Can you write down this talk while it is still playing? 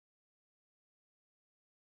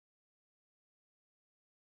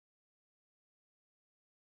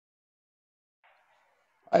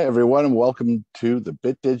Hi, everyone, and welcome to the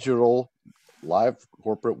Bit Digital live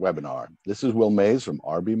corporate webinar. This is Will Mays from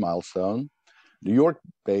RB Milestone. New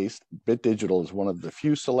York-based Bit Digital is one of the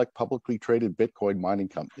few select publicly traded Bitcoin mining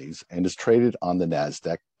companies and is traded on the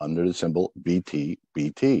NASDAQ under the symbol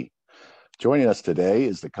BTBT. Joining us today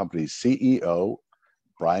is the company's CEO,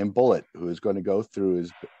 Bryan Bullet, who is going to go through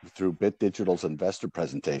Bit Digital's investor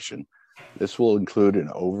presentation. This will include an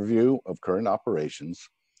overview of current operations,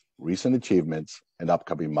 recent achievements, and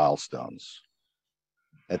upcoming milestones.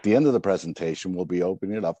 At the end of the presentation, we'll be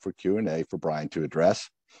opening it up for Q&A for Bryan to address.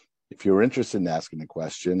 If you're interested in asking a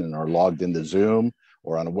question and are logged into Zoom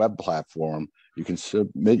or on a web platform, you can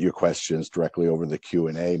submit your questions directly over the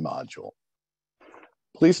Q&A module.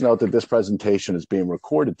 Please note that this presentation is being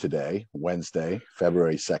recorded today, Wednesday,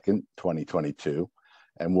 February 2nd, 2022,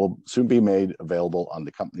 and will soon be made available on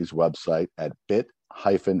the company's website at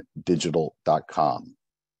bit-digital.com.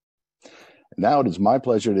 Now it is my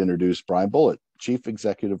pleasure to introduce Bryan Bullet, Chief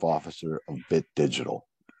Executive Officer of Bit Digital.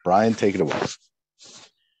 Bryan, take it away.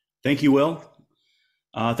 Thank you, Will.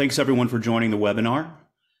 Thanks everyone for joining the webinar.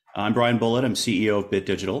 I'm Bryan Bullet. I'm CEO of Bit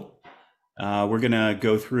Digital. We're going to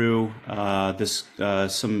go through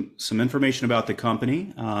some information about the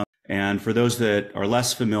company. And for those that are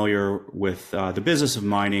less familiar with the business of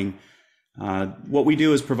mining, what we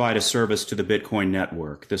do is provide a service to the Bitcoin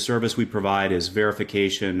network. The service we provide is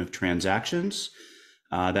verification of transactions.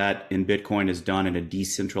 That in Bitcoin is done in a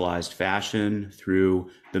decentralized fashion through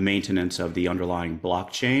the maintenance of the underlying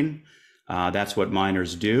blockchain. That's what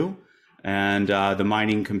miners do. And the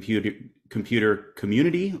mining computer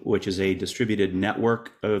community, which is a distributed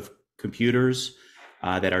network of computers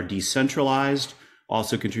that are decentralized,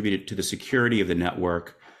 also contributed to the security of the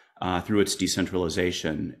network through its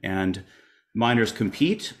decentralization. And miners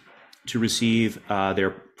compete to receive their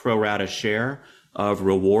pro rata share of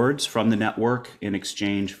rewards from the network in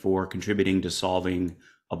exchange for contributing to solving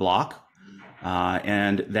a block.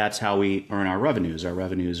 And that's how we earn our revenues. Our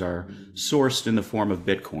revenues are sourced in the form of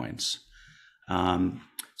Bitcoins.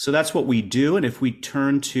 So that's what we do. And if we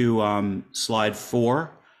turn to slide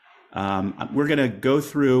 4, we're going to go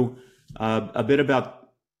through a bit about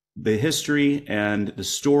the history and the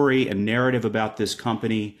story and narrative about this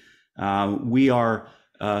company. We are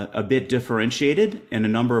a bit differentiated in a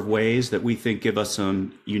number of ways that we think give us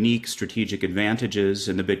some unique strategic advantages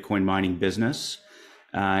in the Bitcoin mining business.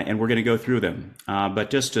 And we're going to go through them. But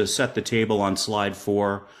just to set the table on slide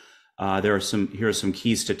 4, here are some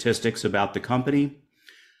key statistics about the company.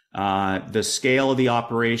 The scale of the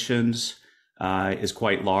operations is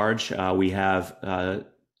quite large. We have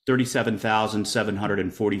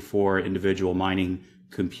 37,744 individual mining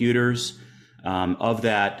computers. Of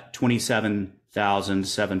that,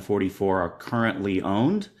 27,744 are currently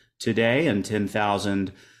owned today, and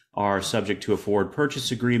 10,000 are subject to a forward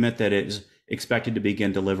purchase agreement that is expected to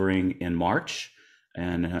begin delivering in March,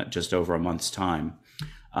 and just over a month's time.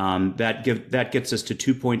 That gets us to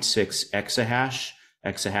 2.6 exahash,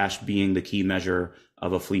 exahash being the key measure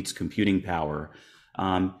of a fleet's computing power.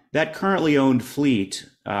 That currently owned fleet,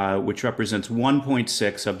 which represents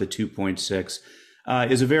 1.6 of the 2.6,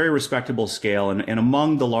 is a very respectable scale and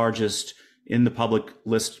among the largest in the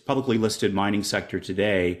publicly listed mining sector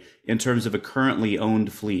today in terms of a currently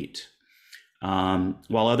owned fleet.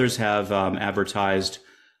 While others have advertised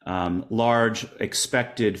large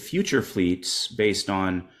expected future fleets based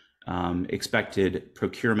on expected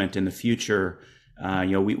procurement in the future,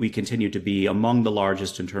 we continue to be among the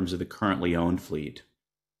largest in terms of the currently owned fleet.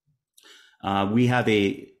 We have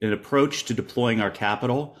an approach to deploying our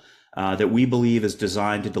capital that we believe is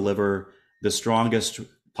designed to deliver the strongest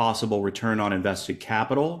possible return on invested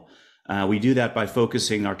capital. We do that by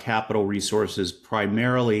focusing our capital resources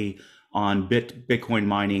primarily on Bitcoin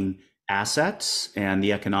mining assets and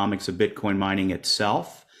the economics of Bitcoin mining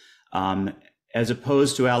itself, as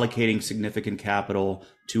opposed to allocating significant capital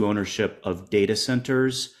to ownership of data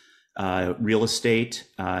centers, real estate,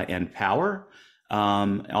 and power.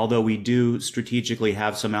 Although we do strategically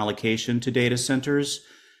have some allocation to data centers,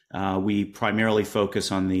 we primarily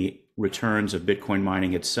focus on the returns of Bitcoin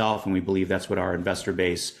mining itself, and we believe that's what our investor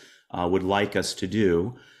base would like us to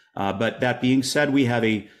do. But that being said, we have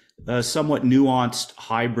a somewhat nuanced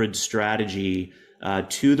hybrid strategy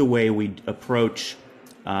to the way we approach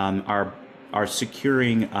our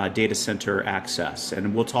securing data center access,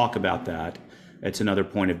 and we'll talk about that. It's another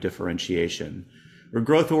point of differentiation. We're a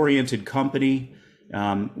growth-oriented company.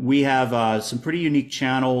 We have some pretty unique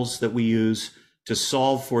channels that we use to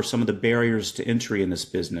solve for some of the barriers to entry in this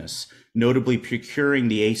business, notably procuring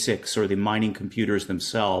the ASICs or the mining computers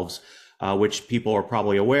themselves, which people are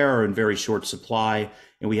probably aware are in very short supply,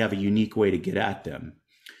 and we have a unique way to get at them.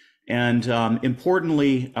 And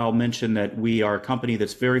importantly, I'll mention that we are a company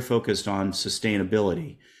that's very focused on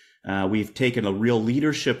sustainability. We've taken a real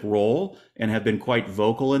leadership role and have been quite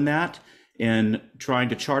vocal in that, in trying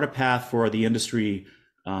to chart a path for the industry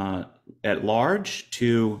at large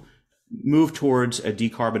to move towards a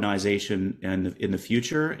decarbonization in the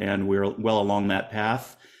future. And we're well along that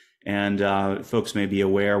path. And folks may be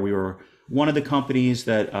aware, we were one of the companies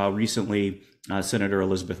that recently Senator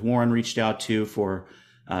Elizabeth Warren reached out to for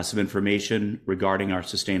some information regarding our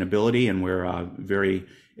sustainability, and we're very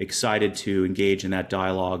excited to engage in that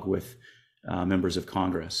dialogue with members of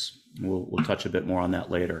Congress. We'll touch a bit more on that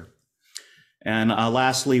later. And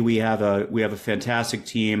lastly, we have a fantastic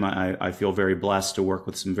team. I feel very blessed to work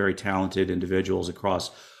with some very talented individuals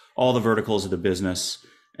across all the verticals of the business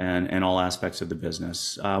and all aspects of the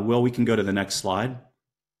business. Will, we can go to the next slide.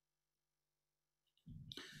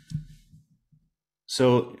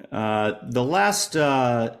 So the last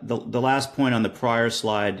point on the prior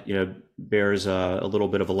slide, bears a little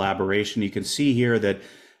bit of elaboration. You can see here that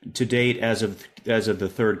to date, as of the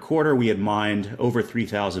third quarter, we had mined over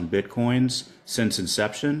 3,000 Bitcoins since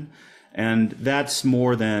inception, and that's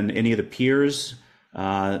more than any of the peers,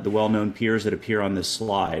 the well-known peers that appear on this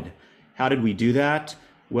slide. How did we do that?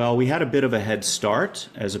 Well, we had a bit of a head start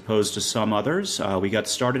as opposed to some others. We got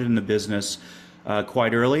started in the business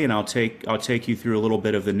quite early, and I'll take you through a little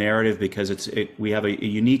bit of the narrative because we have a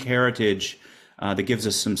unique heritage that gives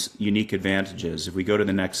us some unique advantages. If we go to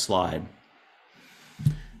the next slide.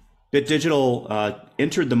 Bit Digital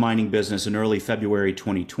entered the mining business in early February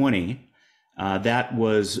 2020. That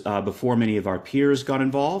was before many of our peers got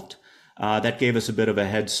involved. That gave us a bit of a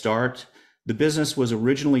head start. The business was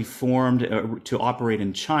originally formed to operate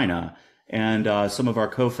in China, and some of our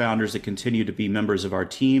co-founders that continue to be members of our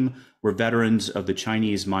team were veterans of the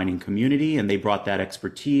Chinese mining community, and they brought that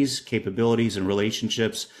expertise, capabilities, and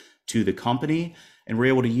relationships to the company, and we're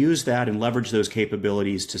able to use that and leverage those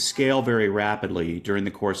capabilities to scale very rapidly during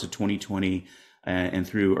the course of 2020 and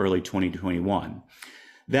through early 2021.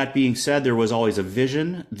 That being said, there was always a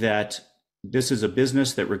vision that this is a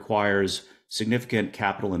business that requires significant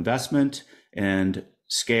capital investment, and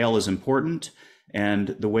scale is important.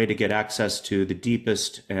 And the way to get access to the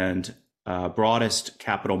deepest and broadest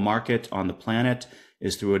capital market on the planet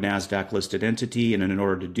is through a NASDAQ listed entity. And in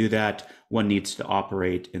order to do that, one needs to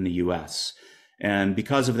operate in the US. And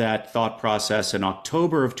because of that thought process, in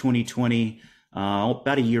October of 2020,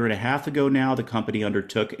 about a year and a half ago now, the company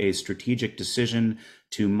undertook a strategic decision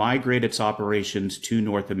to migrate its operations to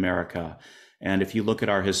North America. And if you look at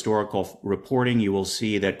our historical reporting, you will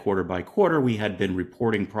see that quarter by quarter, we had been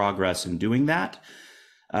reporting progress in doing that.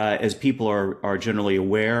 As people are generally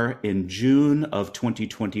aware, in June of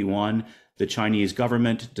 2021, the Chinese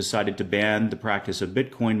government decided to ban the practice of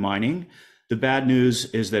Bitcoin mining. The bad news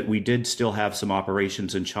is that we did still have some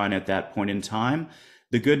operations in China at that point in time.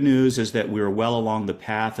 The good news is that we were well along the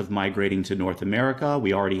path of migrating to North America.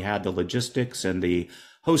 We already had the logistics and the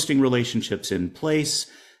hosting relationships in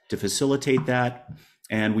place to facilitate that,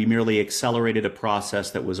 and we merely accelerated a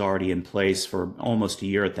process that was already in place for almost a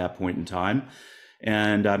year at that point in time.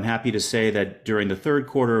 And I'm happy to say that during the third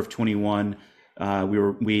quarter of 21,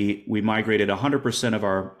 we migrated 100% of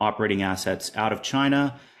our operating assets out of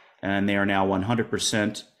China, and they are now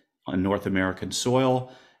 100% on North American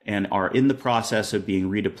soil and are in the process of being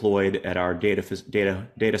redeployed at our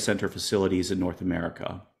data center facilities in North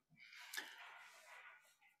America.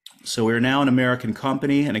 So we're now an American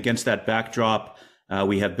company, and against that backdrop,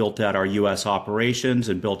 we have built out our U.S. operations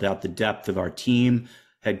and built out the depth of our team,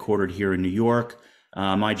 headquartered here in New York.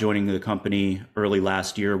 My joining the company early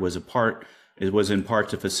last year was in part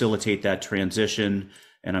to facilitate that transition,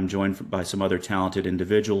 and I'm joined by some other talented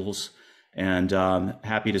individuals. And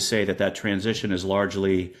happy to say that transition is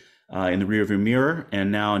largely in the rearview mirror,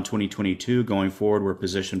 and now in 2022, going forward, we're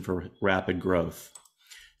positioned for rapid growth.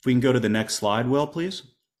 If we can go to the next slide, Will, please.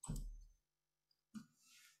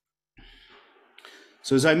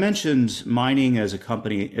 So as I mentioned, mining as a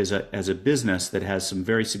company, as a business that has some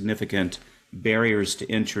very significant barriers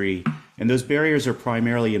to entry, and those barriers are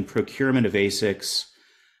primarily in procurement of ASICs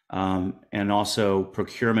and also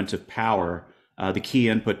procurement of power, the key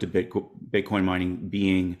input to Bitcoin mining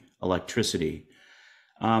being electricity.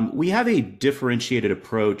 We have a differentiated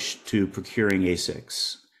approach to procuring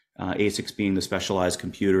ASICs, ASICs being the specialized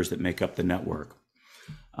computers that make up the network.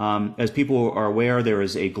 As people are aware, there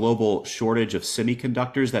is a global shortage of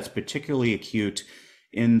semiconductors that's particularly acute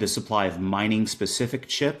in the supply of mining-specific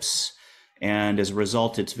chips, and as a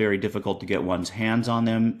result, it's very difficult to get one's hands on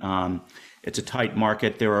them. It's a tight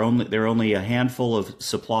market. There are only a handful of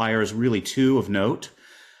suppliers, really two of note,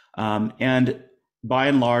 and by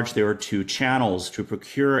and large, there are two channels to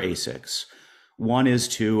procure ASICs. One is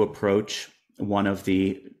to approach one of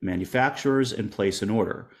the manufacturers and place an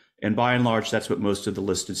order. And by and large, that's what most of the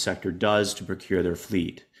listed sector does to procure their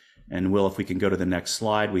fleet. And Will, if we can go to the next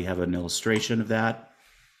slide, we have an illustration of that.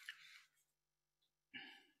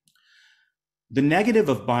 The negative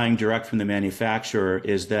of buying direct from the manufacturer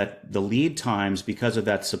is that the lead times, because of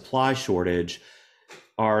that supply shortage,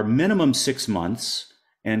 are minimum 6 months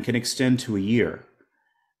and can extend to a year.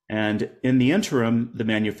 And in the interim, the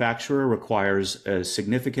manufacturer requires a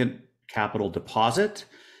significant capital deposit.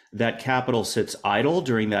 That capital sits idle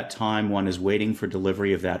during that time one is waiting for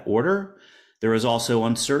delivery of that order. There is also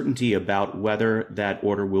uncertainty about whether that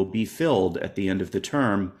order will be filled at the end of the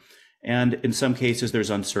term. And in some cases, there's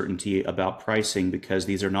uncertainty about pricing because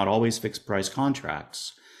these are not always fixed price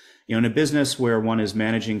contracts. You know, in a business where one is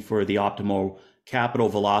managing for the optimal capital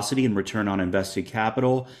velocity and return on invested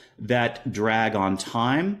capital, that drag on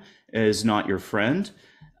time is not your friend.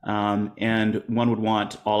 And one would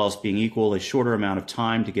want, all else being equal, a shorter amount of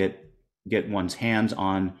time to get one's hands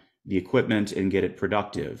on the equipment and get it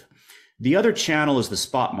productive. The other channel is the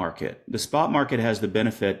spot market. The spot market has the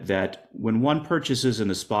benefit that when one purchases in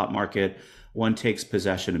the spot market, one takes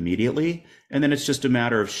possession immediately, and then it's just a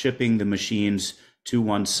matter of shipping the machines to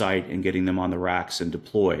one site and getting them on the racks and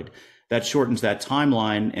deployed. That shortens that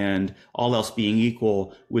timeline, and all else being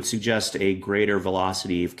equal would suggest a greater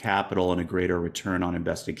velocity of capital and a greater return on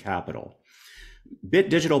invested capital.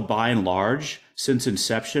 Bit Digital, by and large, since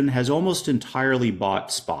inception, has almost entirely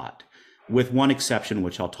bought spot, with one exception,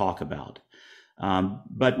 which I'll talk about.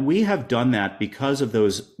 But we have done that because of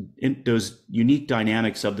those unique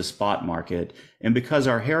dynamics of the spot market, and because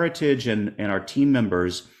our heritage and our team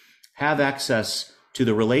members have access to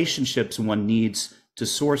the relationships one needs to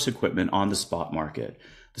source equipment on the spot market.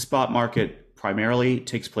 The spot market primarily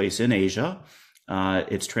takes place in Asia.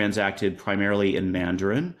 It's transacted primarily in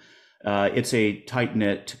Mandarin. It's a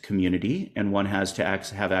tight-knit community, and one has to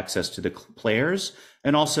have access to the players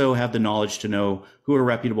and also have the knowledge to know who are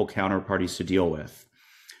reputable counterparties to deal with.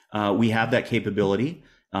 We have that capability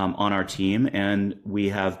on our team, and we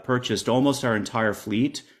have purchased almost our entire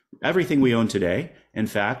fleet. Everything we own today, in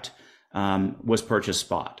fact, was purchased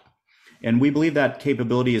spot. And we believe that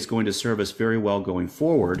capability is going to serve us very well going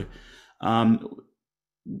forward.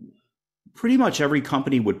 Pretty much every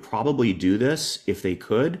company would probably do this if they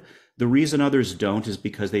could. The reason others don't is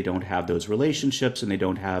because they don't have those relationships and they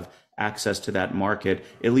don't have access to that market,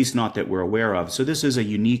 at least not that we're aware of. So this is a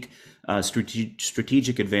unique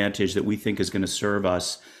strategic advantage that we think is going to serve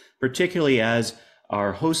us, particularly as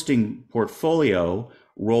our hosting portfolio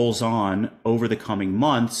rolls on over the coming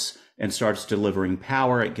months and starts delivering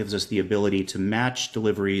power. It gives us the ability to match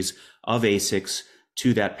deliveries of ASICs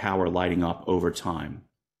to that power lighting up over time.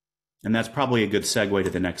 And that's probably a good segue to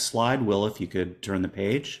the next slide. Will, if you could turn the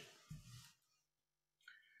page.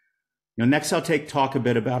 Next, I'll talk a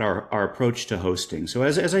bit about our approach to hosting. So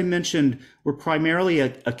as I mentioned, we're primarily a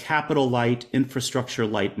capital light, infrastructure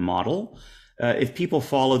light model. If people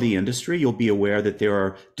follow the industry, you'll be aware that there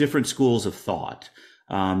are different schools of thought.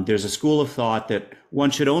 There's a school of thought that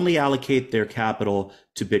one should only allocate their capital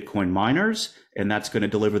to Bitcoin miners, and that's going to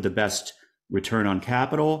deliver the best return on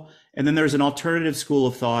capital. And then there's an alternative school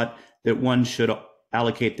of thought that one should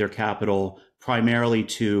allocate their capital primarily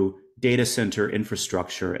to data center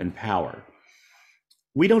infrastructure and power.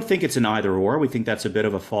 We don't think it's an either or. We think that's a bit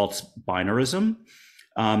of a false binarism.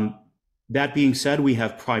 That being said, we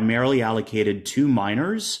have primarily allocated to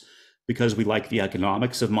miners because we like the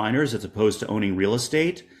economics of miners as opposed to owning real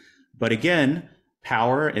estate. But again,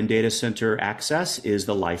 power and data center access is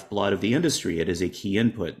the lifeblood of the industry. It is a key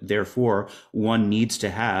input. Therefore, one needs to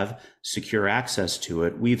have secure access to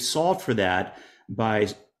it. We've solved for that by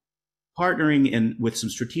partnering with some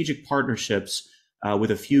strategic partnerships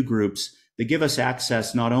with a few groups that give us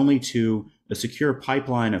access not only to a secure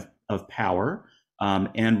pipeline of power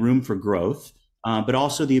and room for growth, but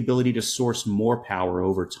also the ability to source more power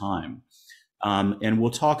over time. And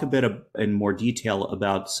we'll talk a bit in more detail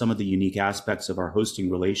about some of the unique aspects of our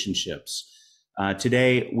hosting relationships.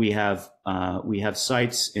 Today, we have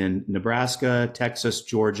sites in Nebraska, Texas,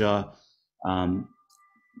 Georgia,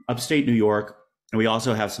 upstate New York, and we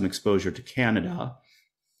also have some exposure to Canada.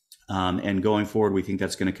 And going forward, we think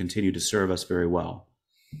that's going to continue to serve us very well.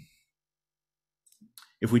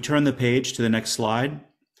 If we turn the page to the next slide,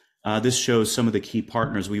 this shows some of the key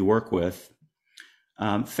partners we work with.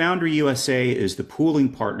 Foundry USA is the pooling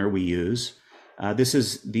partner we use. This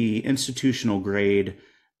is the institutional grade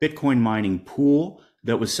Bitcoin mining pool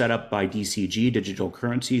that was set up by DCG, Digital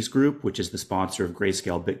Currencies Group, which is the sponsor of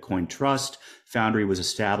Grayscale Bitcoin Trust. Foundry was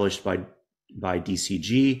established by by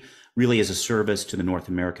DCG, really as a service to the North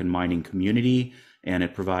American mining community, and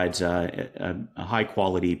it provides a high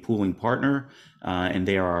quality pooling partner, and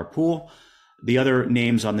they are our pool. The other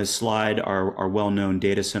names on this slide are well-known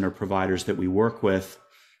data center providers that we work with.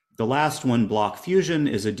 The last one, Block Fusion,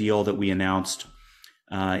 is a deal that we announced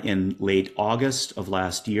in late August of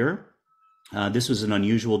last year. This was an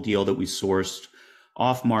unusual deal that we sourced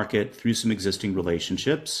off market through some existing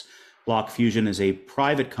relationships. Block Fusion is a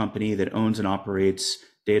private company that owns and operates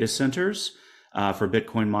data centers for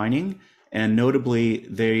Bitcoin mining. And notably,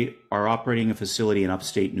 they are operating a facility in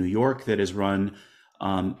upstate New York that is run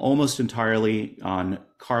almost entirely on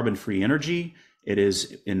carbon-free energy. It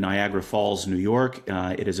is in Niagara Falls, New York.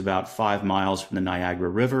 It is about 5 miles from the Niagara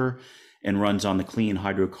River and runs on the clean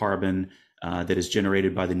hydrocarbon that is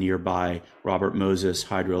generated by the nearby Robert Moses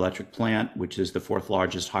hydroelectric plant, which is the 4th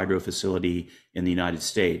largest hydro facility in the United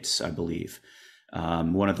States, I believe.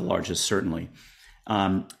 One of the largest, certainly.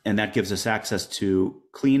 And that gives us access to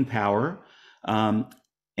clean power.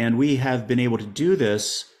 And we have been able to do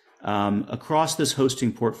this across this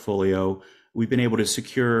hosting portfolio. We've been able to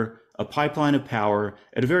secure a pipeline of power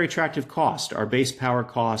at a very attractive cost. Our base power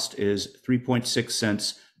cost is 3.6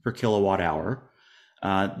 cents per kilowatt hour.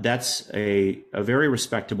 That's a very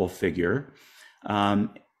respectable figure.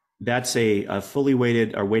 That's a fully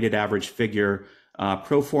weighted or weighted average figure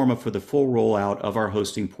pro forma for the full rollout of our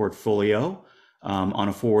hosting portfolio on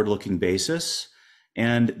a forward-looking basis.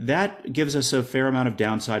 And that gives us a fair amount of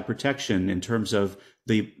downside protection in terms of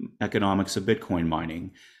the economics of Bitcoin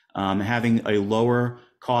mining. Having a lower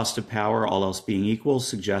cost of power, all else being equal,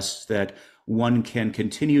 suggests that one can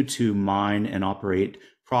continue to mine and operate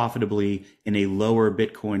profitably in a lower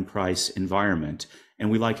Bitcoin price environment.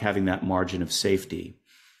 And we like having that margin of safety.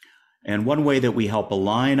 And one way that we help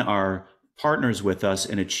align our partners with us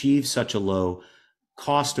and achieve such a low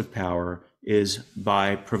cost of power is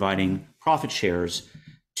by providing profit shares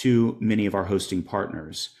to many of our hosting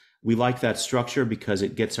partners. We like that structure because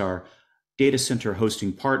it gets our data center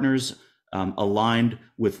hosting partners aligned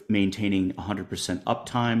with maintaining 100%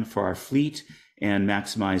 uptime for our fleet and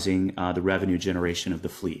maximizing the revenue generation of the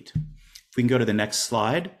fleet. If we can go to the next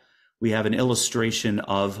slide, we have an illustration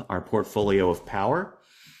of our portfolio of power.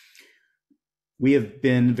 We have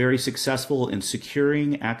been very successful in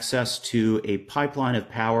securing access to a pipeline of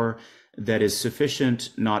power that is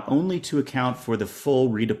sufficient not only to account for the full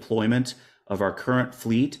redeployment of our current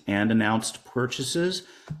fleet and announced purchases,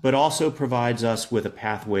 but also provides us with a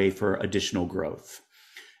pathway for additional growth.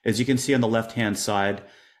 As you can see on the left-hand side,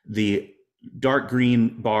 the dark green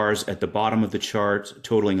bars at the bottom of the chart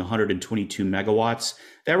totaling 122 megawatts,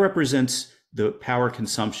 that represents the power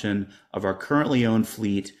consumption of our currently owned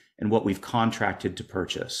fleet and what we've contracted to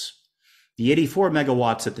purchase. The 84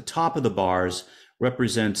 megawatts at the top of the bars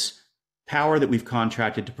represents power that we've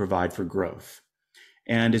contracted to provide for growth.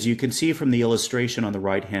 And as you can see from the illustration on the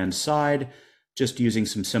right-hand side, just using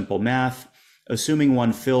some simple math, assuming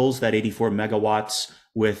one fills that 84 megawatts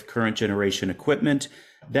with current generation equipment,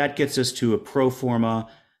 that gets us to a pro forma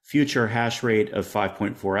future hash rate of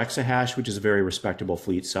 5.4 exahash, which is a very respectable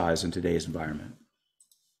fleet size in today's environment.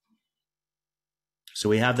 So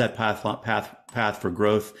we have that path for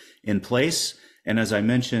growth in place. And as I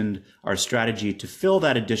mentioned, our strategy to fill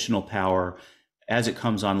that additional power as it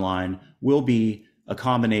comes online will be a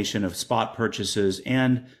combination of spot purchases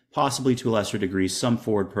and possibly to a lesser degree, some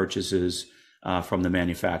forward purchases from the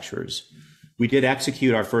manufacturers. We did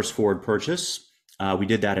execute our first forward purchase. We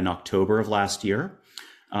did that in October of last year.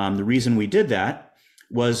 The reason we did that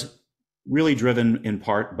was really driven in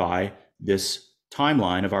part by this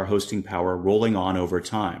timeline of our hosting power rolling on over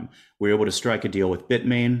time. We were able to strike a deal with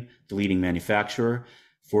Bitmain, the leading manufacturer,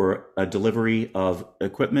 for a delivery of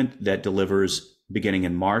equipment that delivers beginning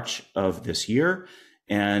in March of this year.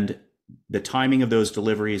 And the timing of those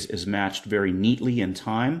deliveries is matched very neatly in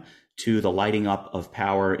time to the lighting up of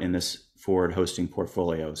power in this forward hosting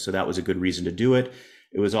portfolio. So that was a good reason to do it.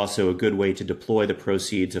 It was also a good way to deploy the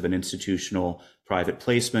proceeds of an institutional private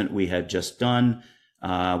placement we had just done.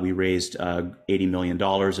 We raised $80 million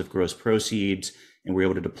of gross proceeds, and we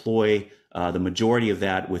were able to deploy the majority of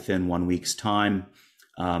that within 1 week's time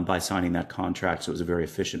by signing that contract. So it was a very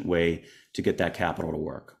efficient way to get that capital to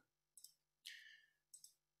work.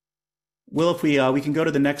 Well, if we can go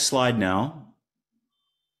to the next slide now.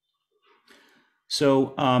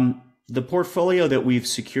 So the portfolio that we've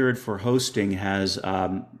secured for hosting has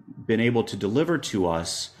been able to deliver to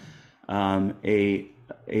us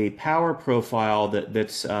a power profile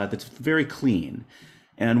that's very clean.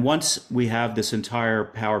 And once we have this entire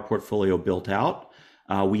power portfolio built out,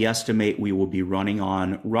 we estimate we will be running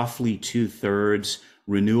on roughly 2/3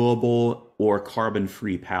 renewable or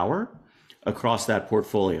carbon-free power across that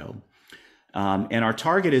portfolio. And our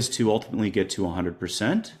target is to ultimately get to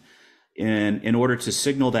 100%. In order to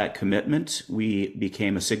signal that commitment, we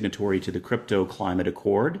became a signatory to the Crypto Climate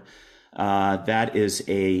Accord. That is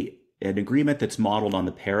an agreement that's modeled on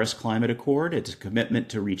the Paris Climate Accord. It's a commitment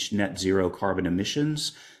to reach net zero carbon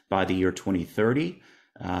emissions by the year 2030.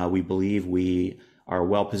 We believe we are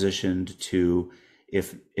well positioned to,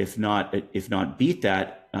 if not beat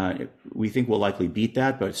that, we think we'll likely beat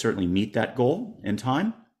that, but certainly meet that goal in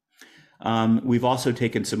time. We've also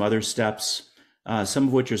taken some other steps, some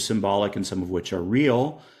of which are symbolic and some of which are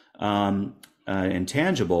real and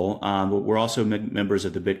tangible. But we're also members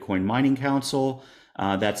of the Bitcoin Mining Council.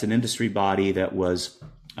 That's an industry body that was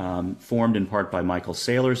formed in part by Michael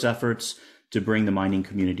Saylor's efforts to bring the mining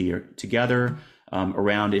community together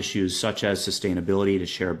around issues such as sustainability, to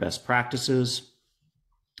share best practices.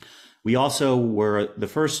 We also were the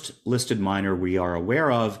first listed miner we are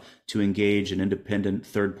aware of to engage an independent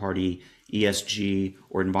third-party ESG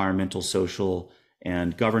or environmental, social,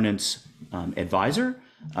 and governance advisor,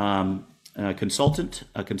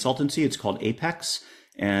 consultancy. It's called Apex,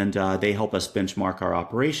 and they help us benchmark our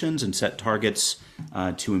operations and set targets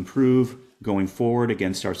to improve going forward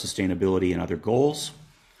against our sustainability and other goals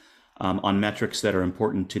on metrics that are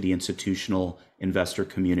important to the institutional investor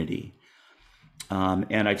community.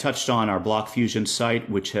 And I touched on our Block Fusion site,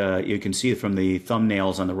 which you can see from the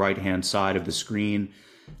thumbnails on the right-hand side of the screen.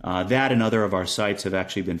 That and other of our sites have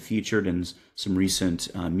actually been featured in some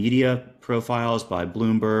recent media profiles by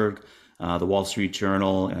Bloomberg, the Wall Street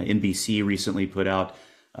Journal. NBC recently put out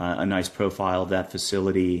a nice profile of that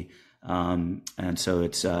facility, and so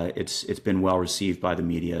it's been well received by the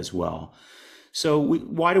media as well. So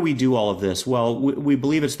why do we do all of this? Well, we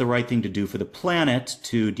believe it's the right thing to do for the planet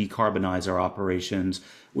to decarbonize our operations.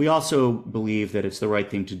 We also believe that it's the right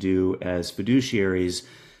thing to do as fiduciaries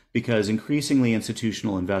because increasingly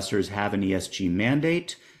institutional investors have an ESG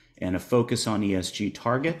mandate and a focus on ESG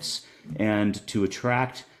targets. And to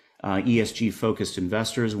attract ESG-focused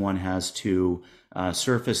investors, one has to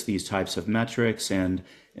surface these types of metrics and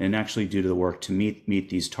actually do the work to meet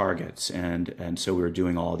these targets. And so we're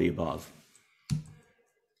doing all of the above.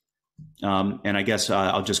 And I guess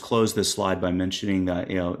I'll just close this slide by mentioning that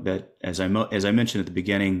that as I mentioned at the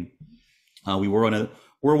beginning,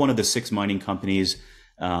 we're one of the 6 mining companies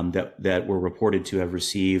that were reported to have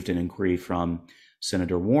received an inquiry from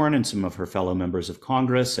Senator Warren and some of her fellow members of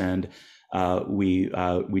Congress, and we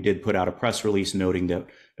did put out a press release noting that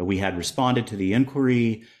we had responded to the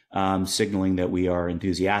inquiry, signaling that we are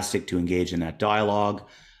enthusiastic to engage in that dialogue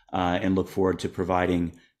and look forward to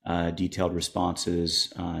providing detailed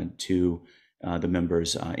responses to the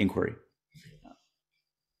members' inquiry.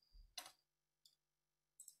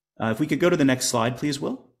 If we could go to the next slide, please,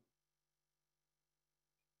 Will.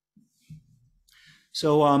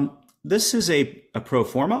 So this is a pro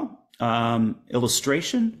forma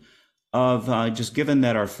illustration of just given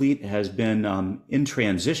that our fleet has been in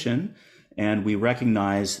transition, and we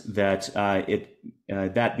recognize that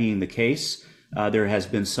that being the case, there has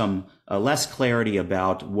been some less clarity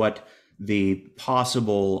about what the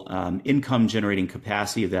possible income generating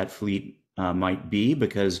capacity of that fleet might be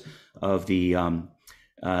because of the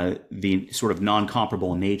sort of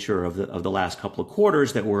non-comparable nature of the last couple of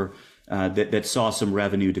quarters that were that saw some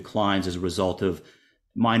revenue declines as a result of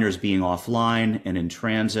miners being offline and in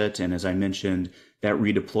transit. And as I mentioned, that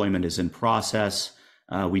redeployment is in process.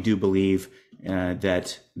 We do believe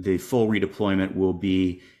that the full redeployment will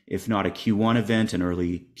be, if not a Q1 event, an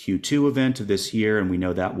early Q2 event of this year, and we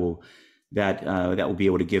know that will be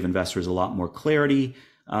able to give investors a lot more clarity.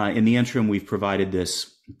 In the interim, we've provided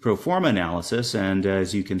this pro forma analysis, and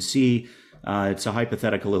as you can see, it's a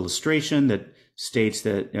hypothetical illustration that states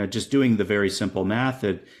that just doing the very simple math,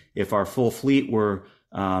 that if our full fleet were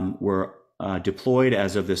deployed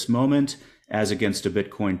as of this moment, as against a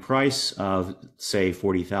Bitcoin price of, say,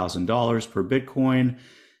 $40,000 per Bitcoin,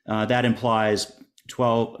 that implies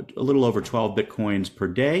a little over 12 Bitcoins per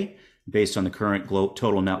day based on the current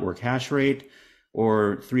total network hash rate,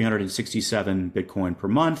 or 367 Bitcoin per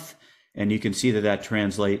month. And you can see that that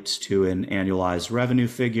translates to an annualized revenue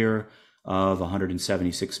figure of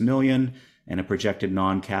 176 million and a projected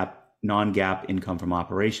non-GAAP income from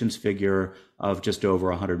operations figure of just over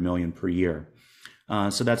 100 million per year.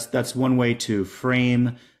 So that's one way to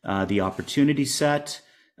frame the opportunity set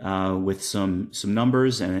with some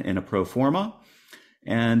numbers and a pro forma.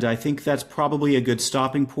 And I think that's probably a good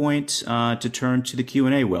stopping point to turn to the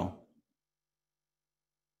Q&A, Will.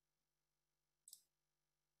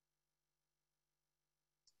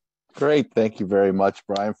 Great. Thank you very much,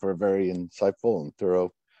 Bryan, for a very insightful and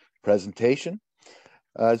thorough presentation.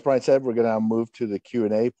 As Bryan said, we're going to now move to the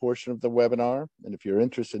Q&A portion of the webinar. And if you're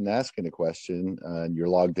interested in asking a question and you're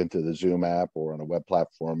logged into the Zoom app or on a web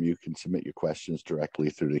platform, you can submit your questions directly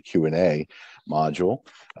through the Q&A module.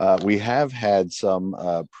 We have had some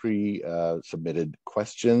pre-submitted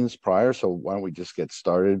questions prior, so why don't we just get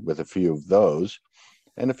started with a few of those.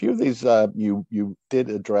 And a few of these you did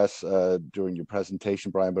address during your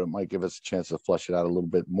presentation, Bryan, but it might give us a chance to flesh it out a little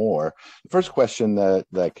bit more. The first question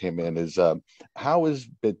that came in is, how is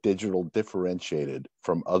Bit Digital differentiated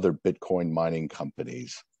from other Bitcoin mining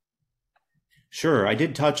companies? Sure, I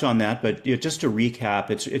did touch on that, but just to recap,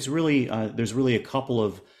 it's really there's really a couple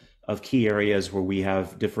of key areas where we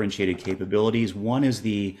have differentiated capabilities. One is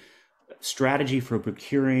the strategy for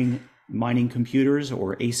procuring mining computers,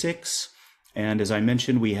 or ASICs. And as I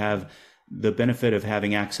mentioned, we have the benefit of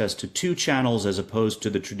having access to 2 channels as opposed to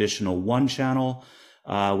the traditional 1 channel.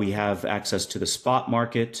 We have access to the spot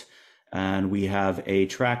market, and we have a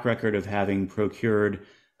track record of having procured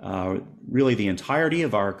really the entirety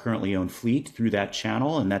of our currently owned fleet through that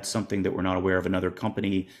channel. And that's something that we're not aware of another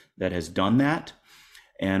company that has done that.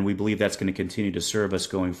 And we believe that's going to continue to serve us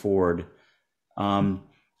going forward. I'll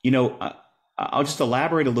just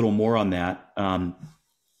elaborate a little more on that.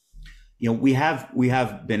 We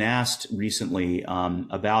have been asked recently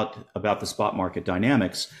about the spot market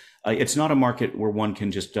dynamics. It's not a market where one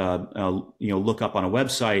can just look up on a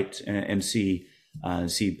website and see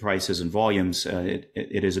prices and volumes.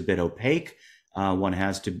 It is a bit opaque. One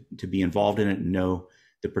has to be involved in it and know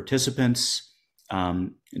the participants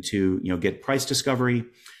to get price discovery.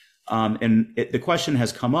 And the question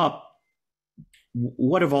has come up: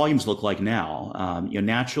 what do volumes look like now?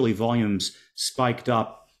 Naturally, volumes spiked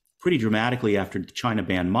up pretty dramatically after China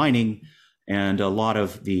banned mining, and a lot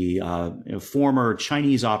of the former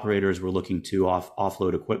Chinese operators were looking to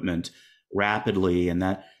offload equipment rapidly, and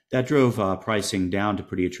that drove pricing down to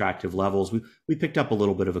pretty attractive levels. We picked up a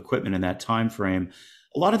little bit of equipment in that time frame.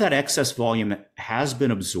 A lot of that excess volume has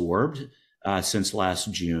been absorbed since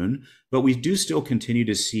last June, but we do still continue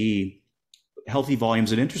to see healthy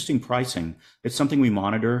volumes and interesting pricing. It's something we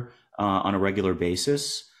monitor on a regular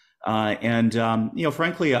basis.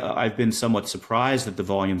 Frankly, I've been somewhat surprised that the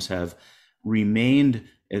volumes have remained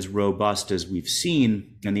as robust as we've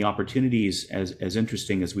seen, and the opportunities as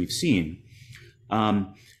interesting as we've seen.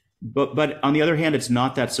 But on the other hand, it's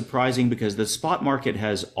not that surprising because the spot market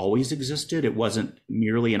has always existed. It wasn't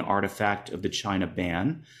merely an artifact of the China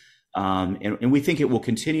ban. And we think it will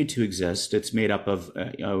continue to exist. It's made up of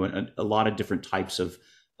a lot of different types of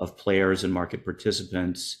players and market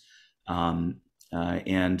participants.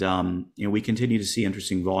 We continue to see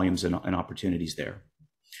interesting volumes and opportunities there.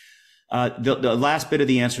 The last bit of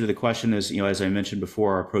the answer to the question is, as I mentioned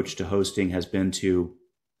before, our approach to hosting has been to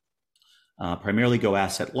primarily go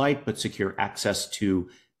asset light, but secure access to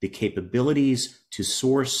the capabilities to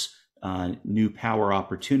source new power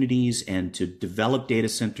opportunities and to develop data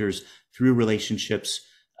centers through relationships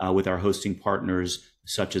with our hosting partners,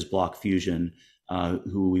 such as Block Fusion,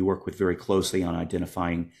 who we work with very closely on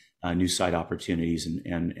identifying new site opportunities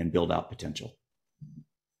and build out potential.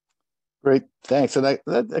 Great, thanks. And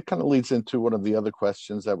that kind of leads into one of the other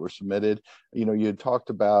questions that were submitted. You had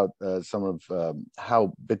talked about some of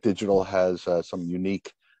how Bit Digital has some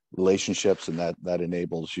unique relationships, and that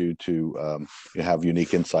enables you to have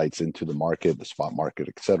unique insights into the market, the spot market,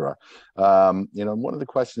 et cetera. One of the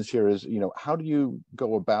questions here is, how do you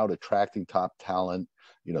go about attracting top talent,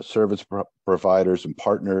 service providers and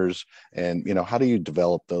partners, and how do you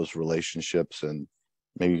develop those relationships? And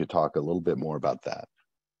maybe you could talk a little bit more about that.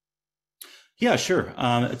 Yeah, sure.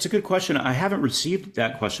 It's a good question. I haven't received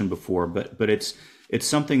that question before, but it's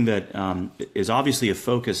something that is obviously a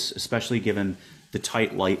focus, especially given the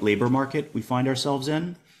tight labor market we find ourselves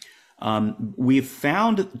in. We've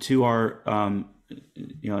found to our,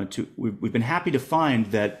 we've been happy to find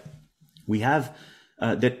that we have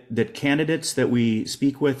that candidates that we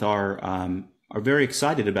speak with are very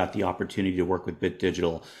excited about the opportunity to work with Bit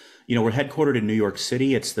Digital. We're headquartered in New York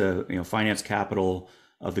City. It's the finance capital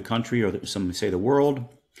of the country, or some say the world.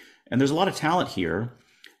 And there's a lot of talent here.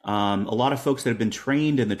 A lot of folks that have been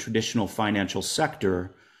trained in the traditional financial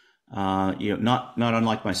sector, not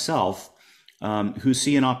unlike myself, who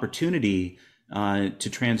see an opportunity to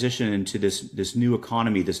transition into this new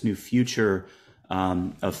economy, this new future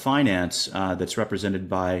of finance that's represented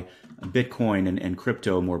by Bitcoin and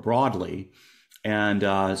crypto more broadly. And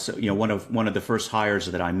so one of the first hires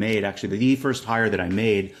that I made, actually the first hire that I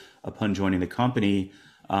made upon joining the company,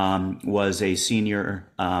 was a senior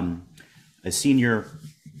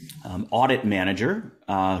audit manager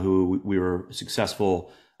who we were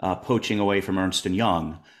successful poaching away from Ernst &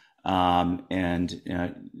 Young. And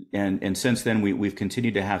since then, we've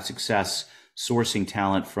continued to have success sourcing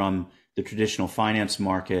talent from the traditional finance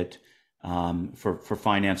market for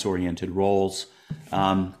finance-oriented roles.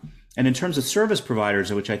 And in terms of service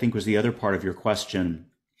providers, which I think was the other part of your question,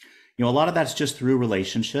 a lot of that's just through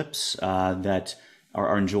relationships that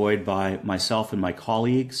are enjoyed by myself and my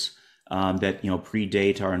colleagues that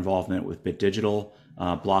predate our involvement with Bit Digital.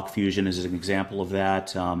 Block Fusion is an example of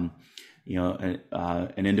that. An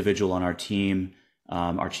individual on our team,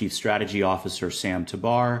 our Chief Strategy Officer, Sam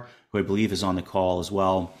Tabar, who I believe is on the call as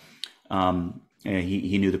well.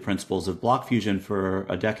 He knew the principles of Block Fusion for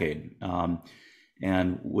a decade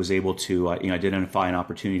and was able to identify an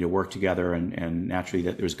opportunity to work together, and naturally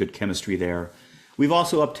that there's good chemistry there. We've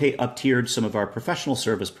also up-tiered some of our professional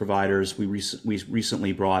service providers. We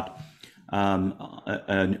recently brought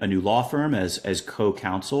a new law firm as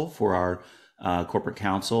co-counsel for our corporate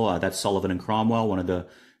counsel. That's Sullivan & Cromwell, one of the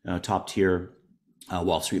top-tier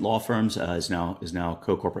Wall Street law firms, is now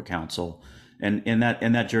co-corporate counsel. And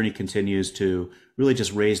that journey continues to really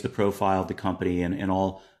just raise the profile of the company and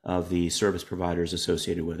all of the service providers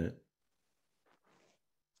associated with it.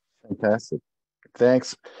 Fantastic.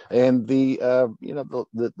 Thanks. And the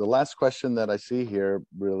last question that I see here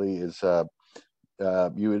really is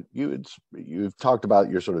you've talked about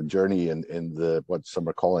your sort of journey in the what some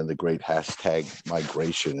are calling the great hashtag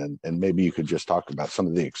migration, and maybe you could just talk about some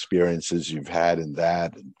of the experiences you've had in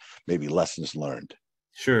that and maybe lessons learned.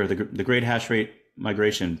 Sure. The great hash rate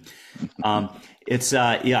migration.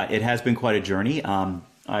 It has been quite a journey.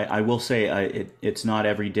 I will say it's not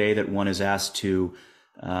every day that one is asked to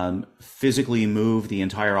physically move the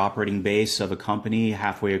entire operating base of a company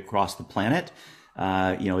halfway across the planet.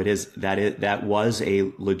 That was a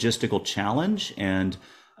logistical challenge, and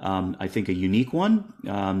I think a unique one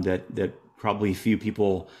that probably few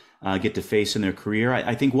people get to face in their career.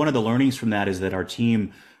 I think one of the learnings from that is that our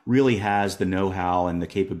team really has the know-how and the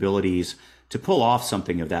capabilities to pull off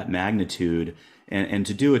something of that magnitude and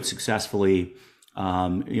to do it successfully.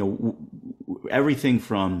 Everything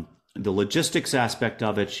from the logistics aspect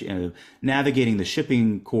of it, navigating the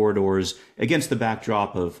shipping corridors against the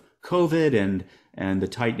backdrop of COVID and the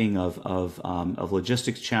tightening of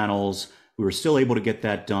logistics channels. We were still able to get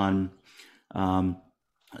that done.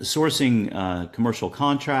 Sourcing commercial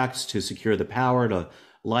contracts to secure the power to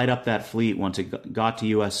light up that fleet once it got to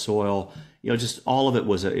U.S. soil. Just all of it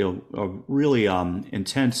was a really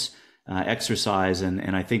intense exercise.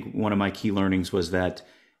 And I think one of my key learnings was that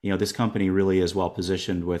this company really is well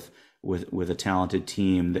positioned with a talented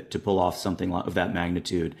team to pull off something of that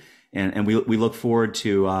magnitude. And we look forward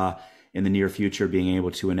to in the near future being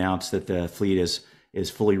able to announce that the fleet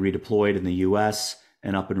is fully redeployed in the U.S.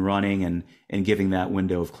 and up and running, and giving that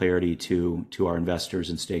window of clarity to our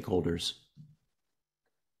investors and stakeholders.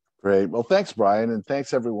 Great. Well, thanks, Bryan, and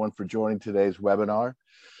thanks everyone for joining today's webinar.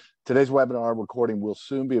 Today's webinar recording will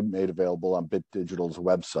soon be made available on Bit Digital's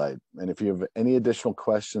website. And if you have any additional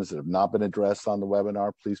questions that have not been addressed on the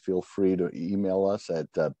webinar, please feel free to email us at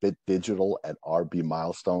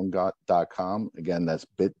bitdigital@rbmilestone.com. Again, that's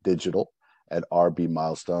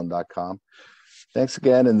bitdigital@rbmilestone.com. Thanks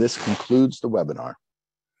again, and this concludes the webinar.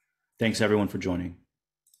 Thanks everyone for joining.